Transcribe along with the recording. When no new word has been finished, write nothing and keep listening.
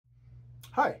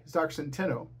Hi, it's Dr.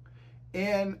 Centeno,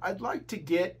 and I'd like to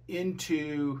get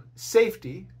into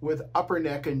safety with upper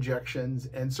neck injections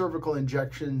and cervical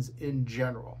injections in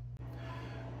general.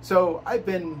 So I've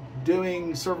been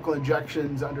doing cervical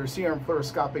injections under C-arm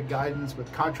fluoroscopic guidance with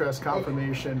contrast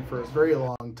confirmation for a very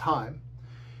long time,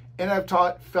 and I've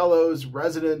taught fellows,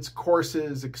 residents,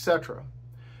 courses, etc.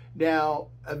 Now,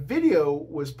 a video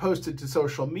was posted to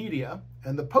social media,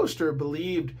 and the poster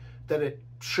believed that it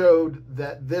showed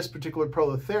that this particular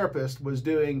prolotherapist was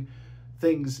doing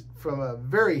things from a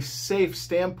very safe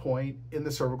standpoint in the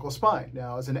cervical spine.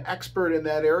 Now, as an expert in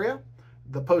that area,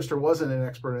 the poster wasn't an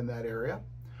expert in that area.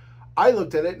 I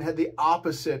looked at it and had the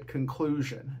opposite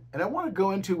conclusion. And I want to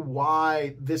go into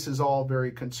why this is all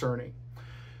very concerning.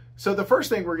 So the first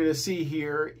thing we're going to see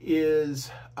here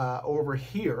is over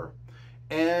here,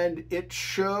 and it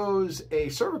shows a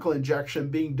cervical injection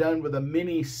being done with a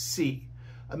mini C.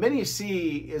 A mini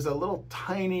C is a little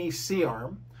tiny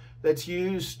C-arm that's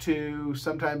used to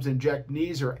sometimes inject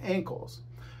knees or ankles,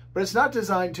 but it's not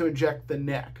designed to inject the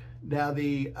neck. Now,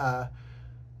 the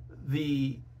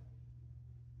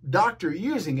doctor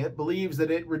using it believes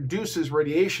that it reduces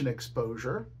radiation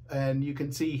exposure, and you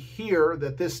can see here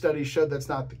that this study showed that's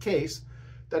not the case.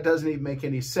 That doesn't even make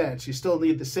any sense. You still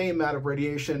need the same amount of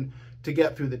radiation to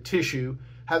get through the tissue.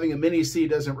 Having a mini C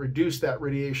doesn't reduce that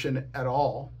radiation at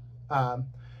all.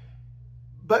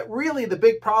 But really, the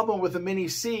big problem with a mini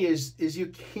C is you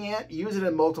can't use it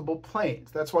in multiple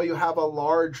planes. That's why you have a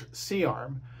large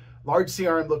C-arm. Large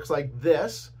C-arm looks like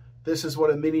this. This is what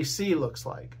a mini C looks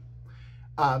like.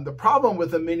 The problem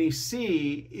with a mini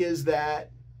C is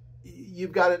that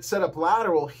you've got it set up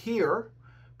lateral here,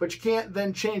 but you can't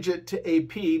then change it to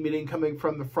AP, meaning coming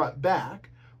from the front back,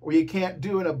 or you can't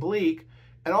do an oblique.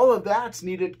 And all of that's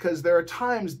needed because there are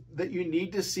times that you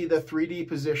need to see the 3D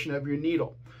position of your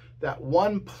needle. That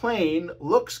one plane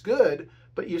looks good,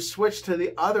 but you switch to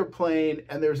the other plane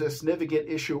and there's a significant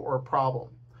issue or problem.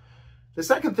 The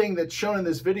second thing that's shown in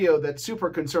this video that's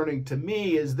super concerning to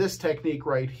me is this technique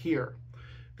right here.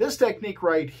 This technique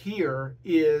right here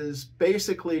is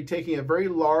basically taking a very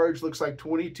large, looks like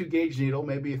 22 gauge needle,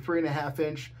 maybe a 3.5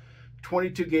 inch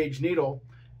 22 gauge needle,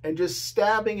 and just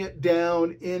stabbing it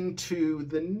down into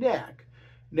the neck.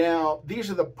 Now, these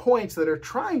are the points that are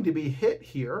trying to be hit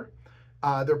here.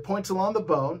 They're points along the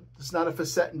bone. It's not a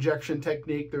facet injection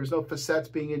technique. There's no facets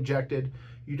being injected.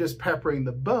 You're just peppering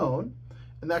the bone.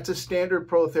 And that's a standard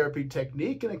prolotherapy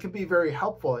technique, and it can be very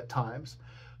helpful at times.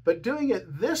 But doing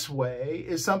it this way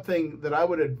is something that I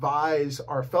would advise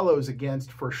our fellows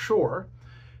against for sure,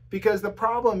 because the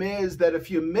problem is that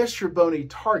if you miss your bony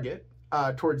target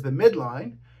towards the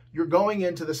midline, you're going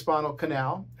into the spinal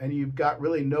canal, and you've got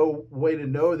really no way to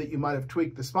know that you might have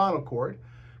tweaked the spinal cord,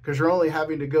 because you're only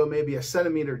having to go maybe a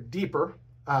centimeter deeper,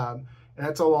 and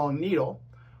that's a long needle.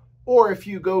 Or if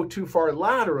you go too far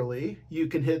laterally, you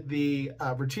can hit the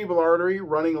vertebral artery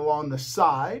running along the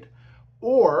side,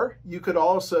 or you could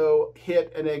also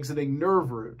hit an exiting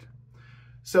nerve root.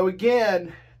 So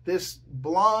again, this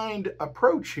blind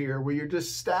approach here, where you're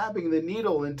just stabbing the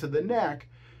needle into the neck,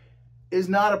 is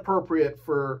not appropriate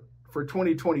for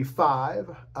 2025.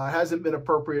 Hasn't been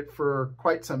appropriate for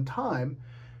quite some time,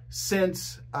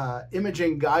 since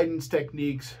imaging guidance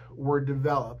techniques were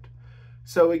developed.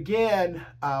 So again,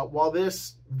 while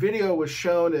this video was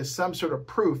shown as some sort of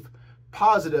proof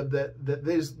positive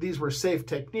that these were safe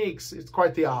techniques, it's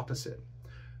quite the opposite.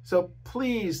 So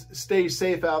please stay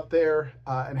safe out there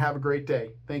and have a great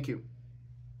day. Thank you.